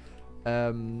out.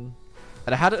 And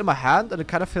I had it in my hand and it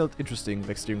kind of felt interesting,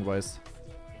 like steering-wise.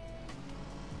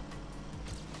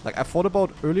 Like, I thought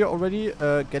about earlier already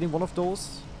getting one of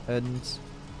those. And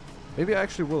maybe I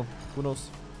actually will. Who knows?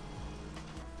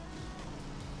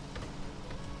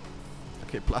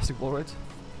 Okay, plastic ball, right?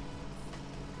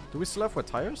 Do we still have wet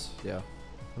tires? Yeah.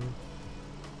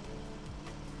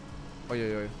 Oh,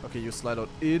 yeah. Okay, you slide out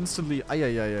instantly.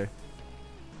 Ay.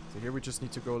 So here we just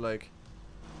need to go, like,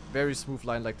 very smooth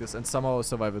line like this and somehow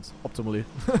survive it optimally.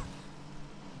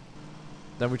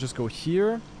 Then we just go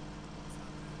here.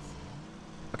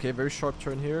 Okay, very sharp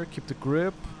turn here. Keep the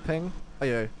grip. Peng.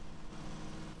 Ay.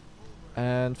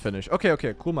 And finish.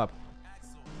 Okay, cool map.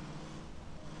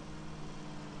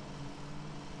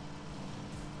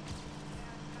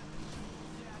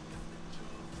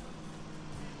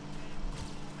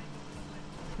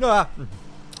 Ah.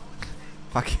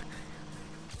 Fuck.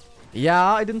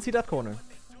 Yeah, I didn't see that corner.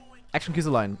 Action keys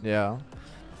align, yeah.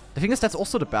 The thing is, that's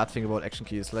also the bad thing about action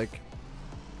keys. Like,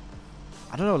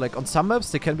 I don't know, like on some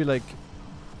maps they can be like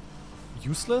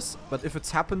useless, but if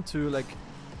it's happened to like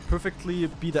perfectly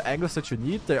be the angles that you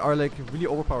need, they are like really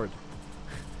overpowered.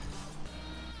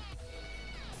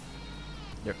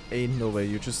 There ain't no way,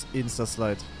 you just insta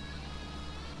slide.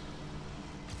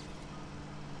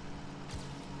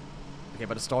 Okay,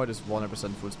 but the start is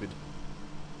 100% full speed.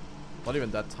 Not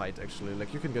even that tight, actually.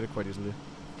 Like, you can get it quite easily.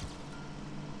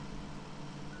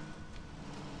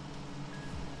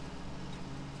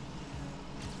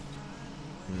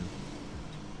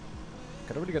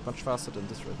 Can't really get much faster than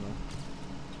this right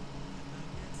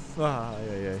now. Ah,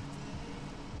 yeah.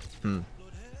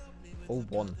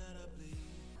 0-1.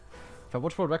 If I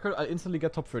watch for a record, I instantly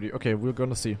get top 30. Okay, we're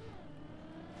gonna see.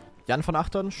 Jan von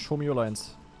Achtern, show me your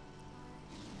lines.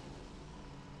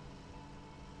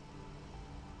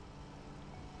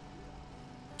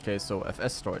 Okay, so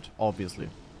FS storage, obviously.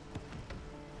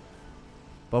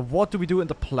 But what do we do in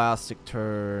the plastic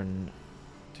turn?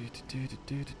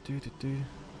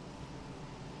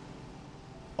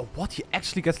 Oh, what? He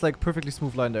actually gets like perfectly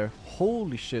smooth line there.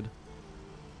 Holy shit.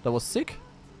 That was sick.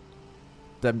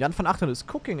 Damn, Jan van Achtern is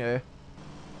cooking, eh?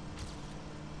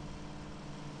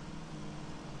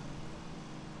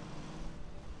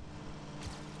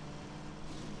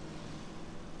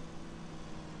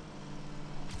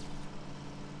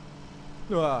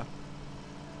 Ah.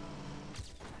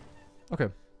 Okay.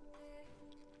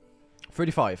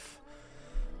 35.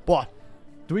 Boah.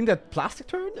 Doing that plastic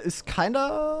turn is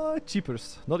kinda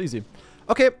cheapers. Not easy.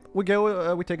 Okay, we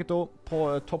go, we take it though.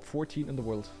 Top 14 in the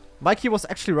world. Mikey was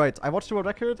actually right. I watched the world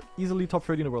record. Easily top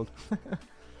 30 in the world.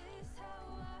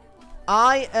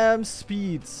 I am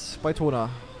Speed by Tona.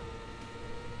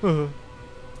 Oh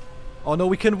no,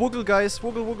 we can wiggle, guys.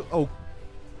 Wiggle, wiggle. Oh.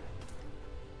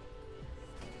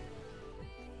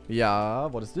 Yeah,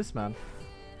 what is this, man?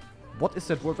 What is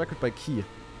that world record by Key?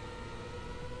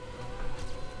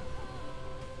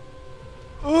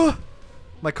 Oh!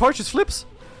 My car just flips!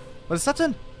 What is that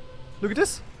then? Look at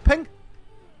this! Peng!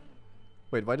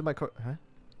 Wait, why did my car... Huh?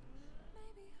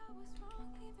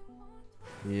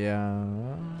 Yeah...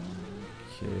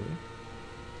 Okay...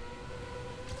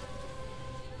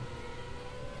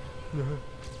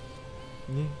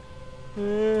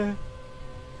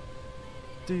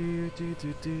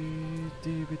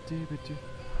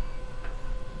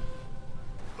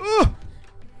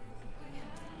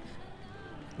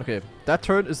 Okay, that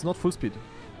turn is not full speed.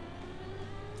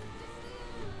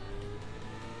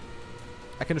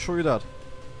 I can assure you that.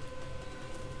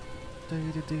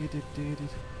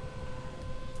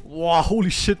 Wow, holy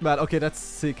shit, man. Okay, that's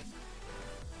sick.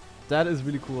 That is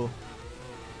really cool.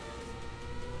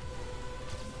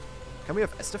 Can we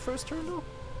have S the first turn though?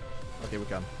 Okay, we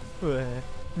can.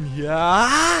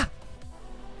 Yeah!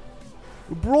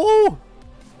 Bro!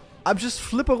 I'm just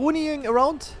flipperooning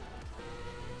around.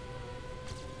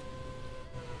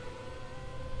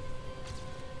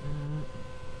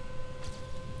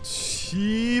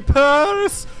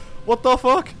 Cheapers! What the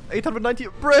fuck? 890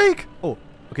 brake! Oh,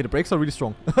 okay, the brakes are really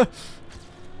strong.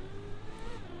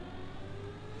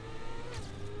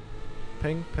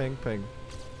 Ping, ping, ping.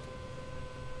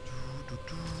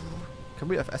 Can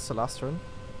we FS the last turn?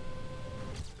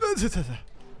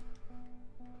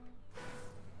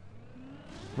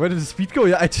 Where did the speed go?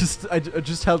 Yeah, I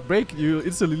just held brake. You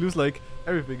instantly lose like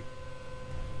everything.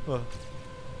 Oh.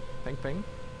 Ping, ping,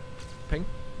 ping.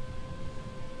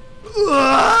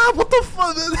 What the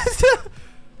fuck?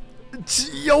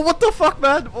 Yo, what the fuck,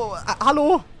 man? Oh,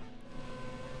 hello?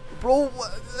 Bro,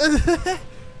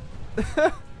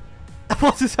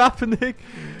 what is happening?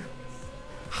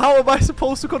 How am I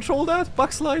supposed to control that?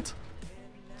 Bugslide?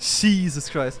 Jesus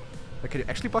Christ. Like, can you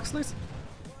actually bugslide?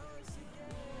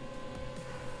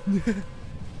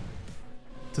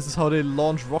 This is how they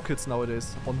launch rockets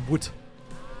nowadays, on wood.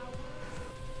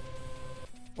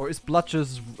 Or is blood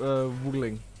just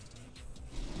woogling?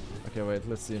 Okay, wait,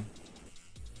 let's see.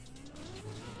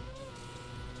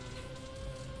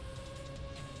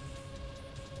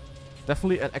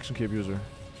 Definitely an action key abuser.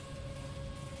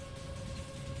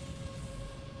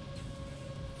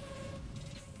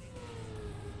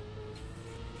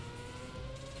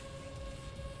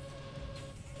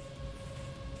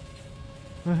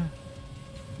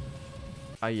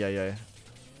 Ay, ay, ay.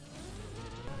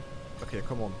 Okay,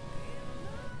 come on.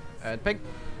 And ping.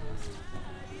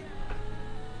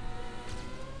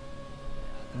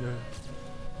 Yeah.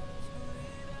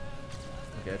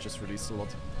 Okay, I just released a lot.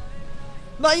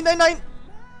 999!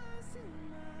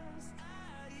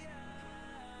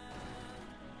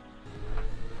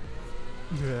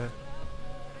 Yeah.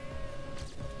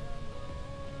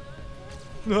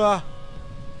 Ah.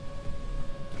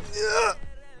 Yeah.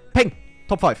 Ping!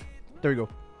 Top 5. There we go.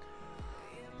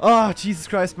 Oh, Jesus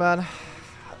Christ, man.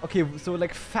 Okay, so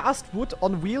like fast wood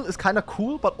on wheel is kind of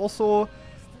cool, but also...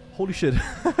 Holy shit.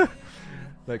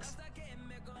 Thanks.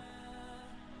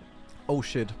 Oh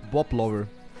shit. Bob lover.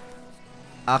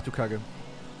 Ach du Kacke.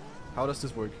 How does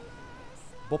this work?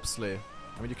 Bobsleigh.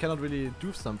 I mean, you cannot really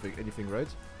do anything, right?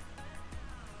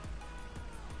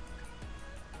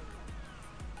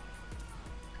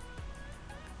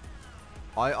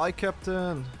 Aye,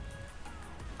 Captain.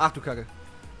 Ach du Kacke.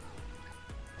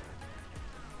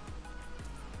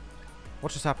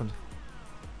 What just happened?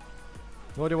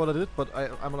 No idea what I did, but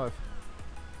I'm alive.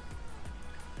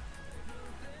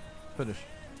 Finish.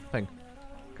 Peng.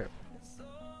 Okay.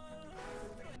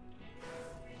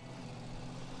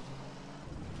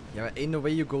 Yeah, but ain't no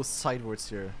way you go sideways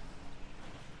here.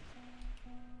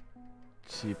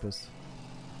 Cheapest.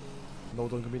 No,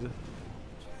 don't give me the...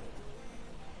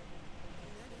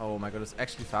 Oh my god, it's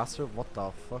actually faster? What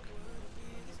the fuck?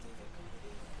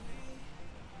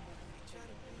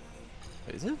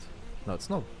 Is it? No, it's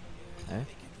not. Eh?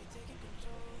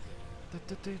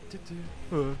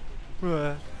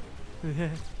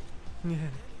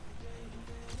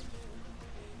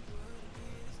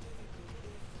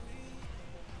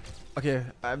 Okay,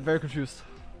 I'm very confused.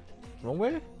 Wrong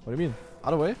way? What do you mean?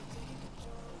 Other way?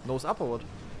 Nose up or what?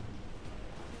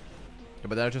 Yeah,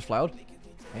 but then I just fly out.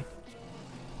 Eh?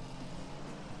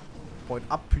 Point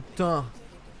up, putain.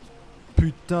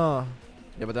 Putain.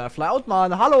 Yeah, but then I fly out,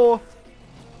 man. Hallo!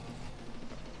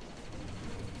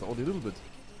 So only a little bit.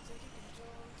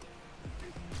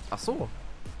 Ach so.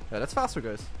 Yeah, that's faster,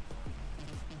 guys.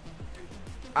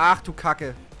 Ach du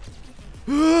Kacke.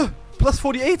 Plus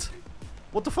 48!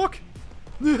 What the fuck?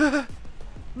 Yeah,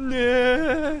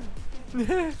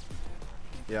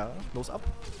 nose up.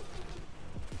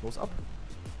 Nose up.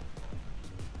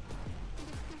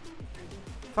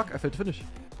 Fuck, I failed to finish.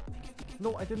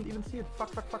 No, I didn't even see it. Fuck,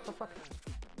 fuck, fuck, fuck, fuck.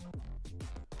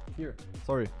 Here.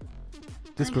 Sorry.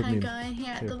 Discord meme. Going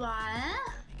here at the bottom.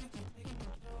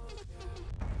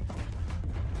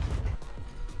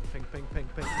 Ping, ping, ping,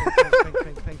 ping, ping, ping, ping,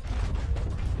 ping, ping.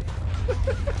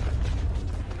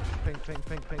 Ping, ping,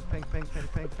 ping, ping, ping, ping,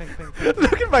 ping, ping, ping, ping.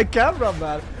 Look at my camera,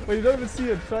 man. Well, you don't even see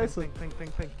it. Try some. Ping, ping,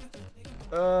 ping, ping.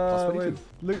 Wait.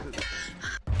 Look.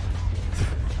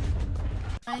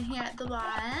 Going here at the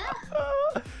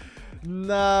bottom.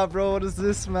 Nah, bro. What is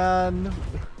this, man?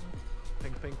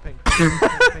 Ping, ping, ping, ping,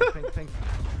 ping, ping, ping.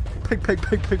 Ping, ping,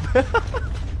 ping, ping, ping.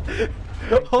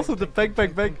 Also the ping,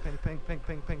 ping, ping. Ping, ping, ping,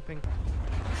 ping, ping, ping.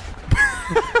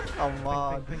 Come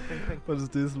on. What is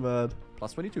this, man?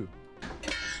 Plus 22.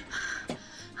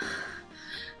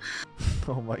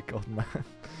 Oh my god, man.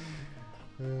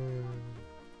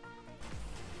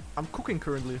 I'm cooking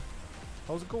currently.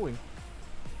 How's it going?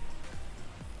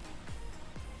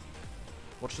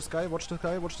 Watch the sky, watch the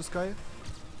sky, watch the sky.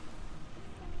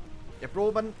 Yeah,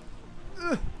 bro, man.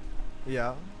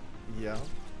 Yeah. Yeah.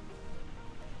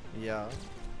 Yeah.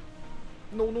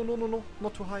 No, no, no, no, no.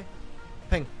 Not too high.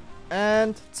 Ping.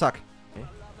 And zack. Okay.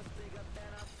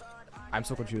 I'm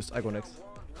so confused. I go next.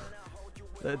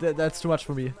 That's too much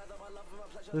for me.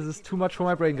 This is too much for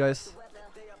my brain, guys.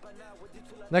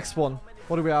 Next one.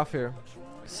 What do we have here?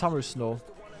 Summer snow.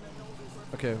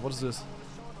 Okay, what is this?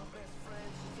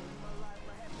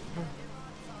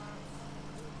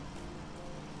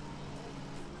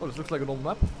 Oh, this looks like a normal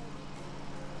map.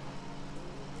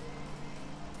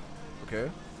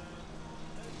 Okay.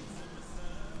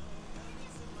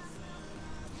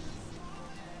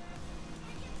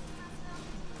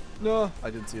 No, I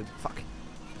didn't see it. Fuck.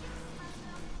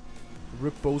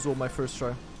 Rip Bozo my first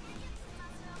try.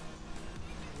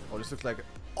 Oh, this looks like...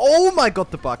 Oh my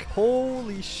god, the bug!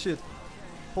 Holy shit.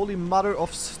 Holy mother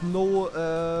of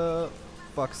snow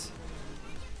bugs.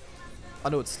 I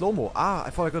know it's slow-mo. Ah,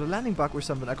 I thought I got a landing bug or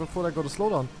something. I thought I got a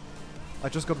slowdown. I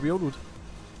just got reloaded.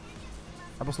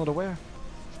 I was not aware.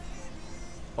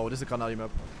 Oh, this is a Granadi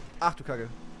map. Ach du Kacke.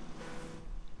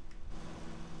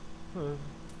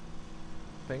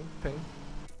 Ping, ping.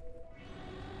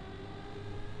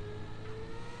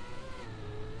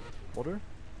 Water?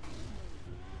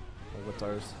 Oh, what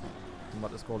tires? The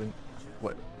mud is calling.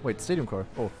 Wait, stadium car.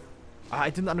 Oh. I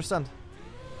didn't understand.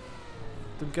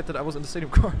 Didn't get that I was in the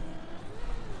stadium car.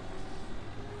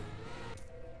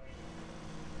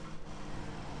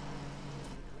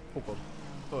 Oh god.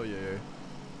 Oh yeah, yeah.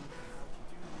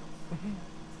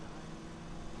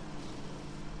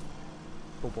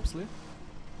 Oh, bobsleigh.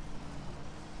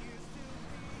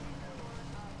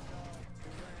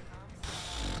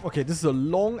 Okay, this is a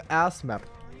long ass map.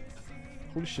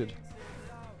 Holy shit.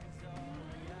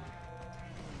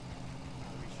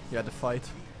 Yeah, the fight.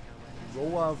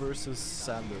 Roa versus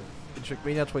Sander in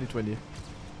TrackMania 2020.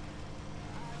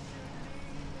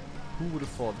 Who would have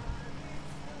thought?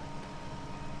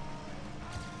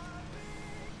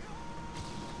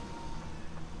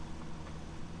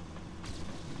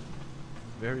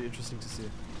 Very interesting to see.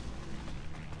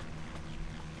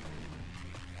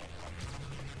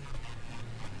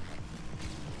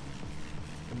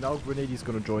 And now Grenadi's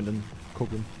gonna join and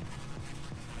cook him.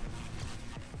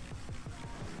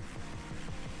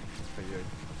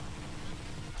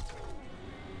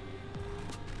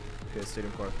 Okay,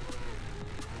 stadium car.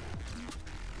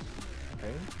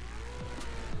 Okay.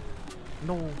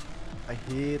 No, I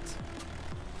hate.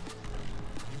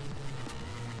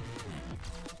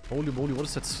 Holy moly, what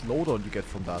is that slowdown you get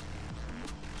from that?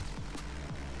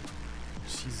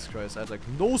 Jesus Christ, I had like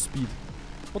no speed.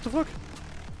 What the fuck?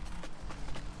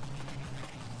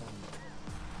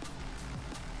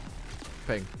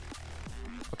 Bang.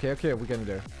 Okay, okay, we're getting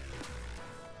there.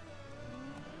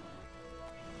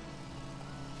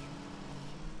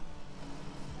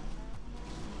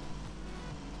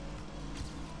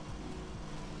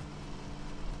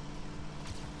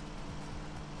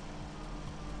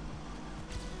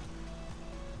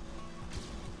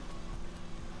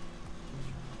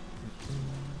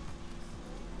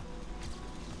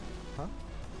 Huh?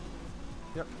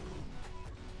 Yep.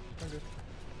 Okay.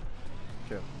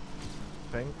 Okay.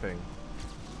 Bang, bang.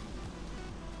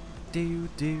 Do,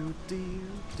 do, do,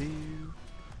 do.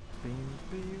 Bing,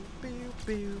 bing, bing,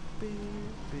 bing, bing,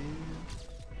 bing.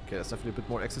 Okay, that's definitely a bit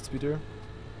more exit speed here.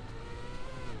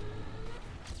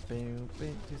 Bing,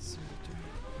 bing, do, do.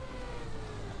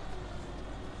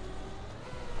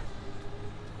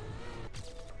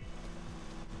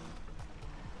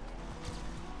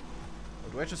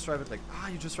 Do I just drive it like... Ah,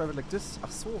 you just drive it like this?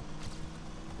 Ach so.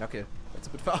 Okay, that's a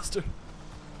bit faster.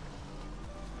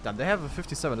 Damn, they have a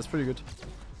 57. That's pretty good.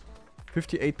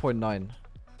 58.9.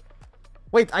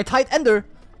 Wait, I tied Ender!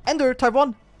 Ender, type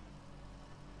 1!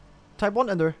 Type 1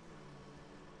 Ender.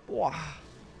 Wow.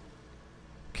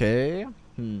 Okay.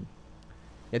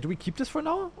 Yeah, do we keep this for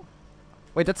now?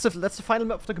 Wait, that's the final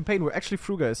map of the campaign. We're actually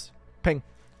through, guys. Peng.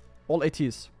 All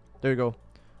ATs. There you go.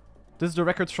 This is the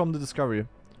records from the discovery.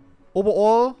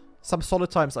 Overall, some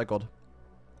solid times I got.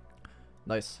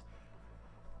 Nice.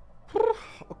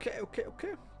 Okay, okay, okay.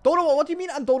 Dono, what do you mean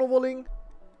I'm dono-walling?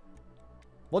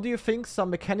 What do you think? Some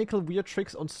mechanical weird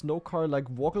tricks on snow car like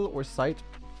woggle or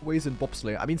sideways in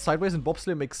bobsleigh? I mean, sideways in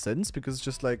bobsleigh makes sense because it's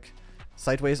just like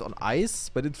sideways on ice,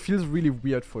 but it feels really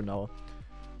weird for now.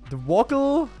 The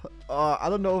woggle, I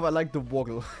don't know if I like the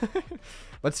woggle.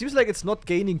 But it seems like it's not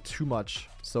gaining too much.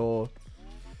 So,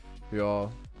 yeah,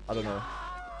 I don't know.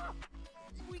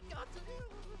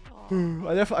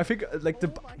 I think like the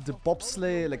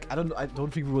bobsleigh, like I don't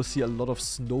think we will see a lot of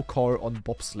snow car on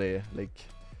bobsleigh. Like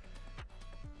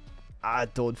I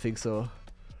don't think so.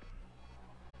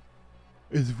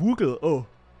 It's Woogle. Oh.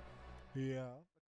 Yeah.